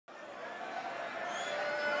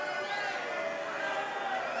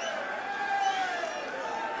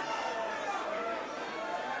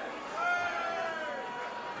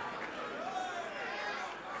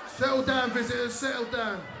Settle down, visitors, settle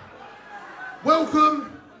down.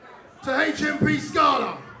 Welcome to HMP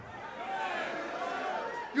Scala.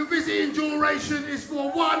 Your visiting duration is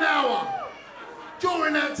for 1 hour.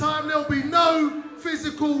 During that time, there'll be no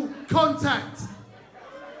physical contact,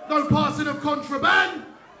 no passing of contraband,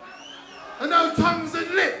 and no tongues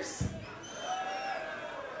and lips.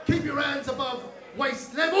 Keep your hands above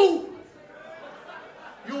waist level.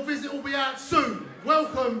 Your visit will be out soon.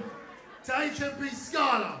 Welcome to HMP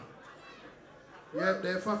Scala. Yep,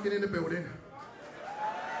 they're fucking in the building.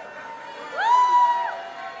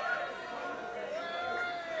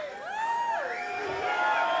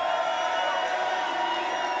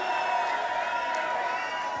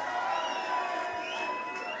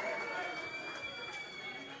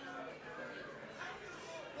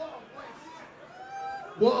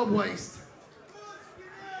 What a waste.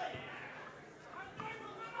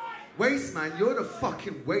 Waste, man, you're the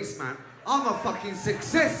fucking waste, man. I'm a fucking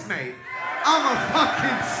success, mate. I'm a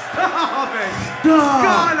fucking star, mate.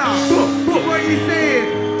 Scala! What are you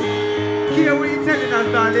saying? Kia, what are you telling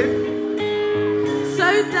us, darling? So,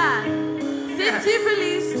 Dan, since you've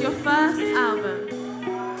released your first album,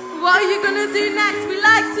 what are you gonna do next? We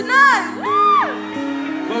like to know!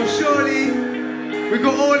 Well, surely, we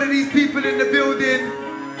got all of these people in the building,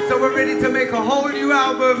 so we're ready to make a whole new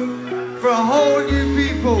album for a whole new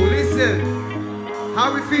people. Listen.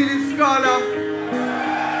 How we feeling, Scala?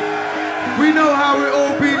 We know how we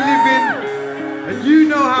all been living, and you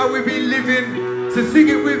know how we been living, so sing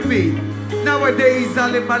it with me. Nowadays, I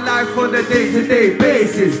live my life on a day-to-day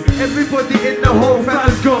basis. Everybody in the whole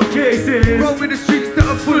fam's got cases. Roaming the streets that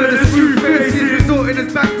are full of the screw faces, resorting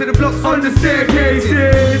us back to the blocks on the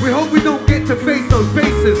staircases. We hope we don't get to face those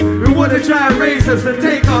bases who wanna try and race us and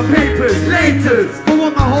take our papers. Laters, for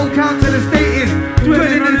what my whole council estate is,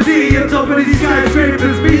 dwelling in the city on top of these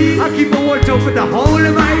skyscrapers. Me, I keep a watch over the whole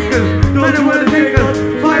of my acres. Man, they wanna take us,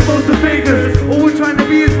 fight most the fakers. All we're trying to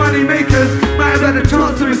be is money makers. Might have had a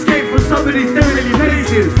chance to escape from some of these dirty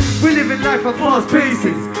places. We're living life at fast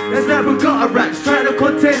paces. There's never got a rats trying to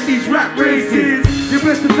contend these rap races. You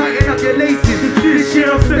best to tighten up your laces. This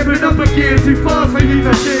year I'm stepping up a gear too fast for you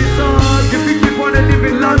to chase on. You think you wanna live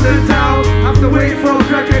in London town? Have to wait for a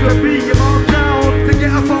crackhead to beat your mom down, to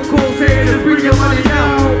get a phone call saying just bring your money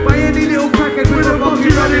now. By any little crackhead with a bucky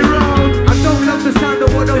running round. I don't love the sound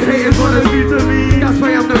of what those haters wanna do to me. That's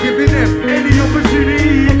why I'm not giving them any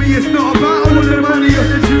opportunity. For me it's not about all the money or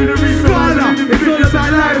the jewelry. Scala, it's all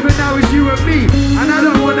about life and now it's you and me. And I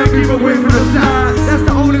don't wanna move away from the flats. That's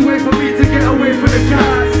the only way for me to get away from the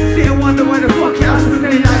cats. Sit and wonder why the fuck it has to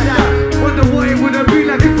stay like that. Wonder what it would have been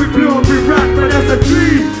like if we blew up in rap. But that's a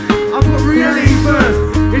dream. I put reality first.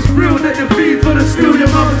 It's real that the fiends wanna steal your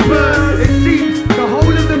mama's purse. It seems the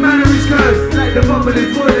whole of the manor is cursed. Like the bubble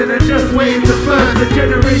is boiling and just waiting to burst. The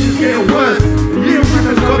generation's getting worse. The year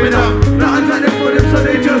rappers coming up. Nothing's like them for them, so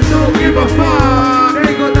they just don't give a fuck. They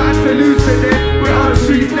ain't got nothing to lose for them. We're on the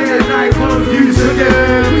streets late at night, confused for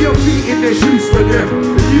them. Put your feet in their shoes for them.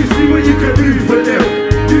 You see what you can do for them.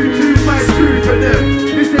 You too might screw for them.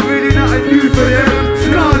 This ain't really nothing new for them.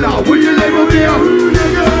 Scala, will you label me a hooligan?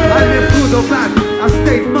 I live good or bad, I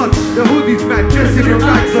stayed mud. The hoodie's mad, dressing in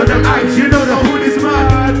rags on the axe. You know the hood is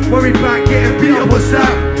mad. Worried about getting beat up, what's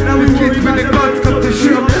that? Now his kids with the guns come to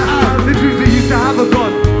shoot up the app. The dreams that used to have a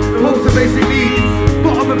gun, hopes of basic needs.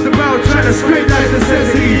 Bottom of the barrel trying to scrape like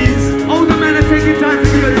necessities. Older men are taking time to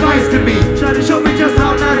give advice to me, trying to show me just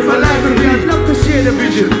how nice my life would be. I'd love to share the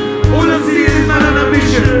vision. All I'm seeing is man on a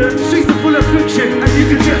mission. Streets are full of friction, and you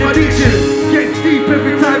can check my diction. Gets deep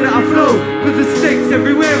every time that I flow, cause there's stakes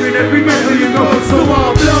everywhere in every metal you go. So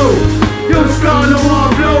I'll blow. Yo Scala,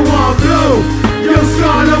 I'll blow, I'll blow. Yo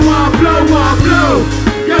Scala, I'll blow, I'll blow.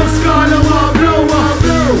 Yo Scala, I'll blow, I'll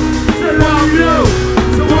blow. So I'll blow,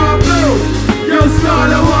 so I'll blow. Yo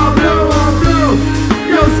Scala, I'll blow, I'll blow.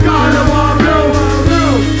 Yo Scala, I'll blow, I'll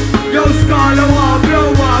blow. Yo Scala, I'll blow,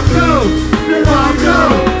 I'll blow. So I'll blow,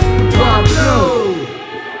 I'll blow.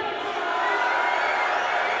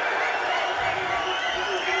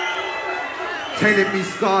 Telling me,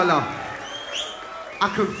 Scala, I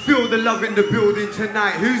can feel the love in the building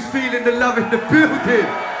tonight. Who's feeling the love in the building?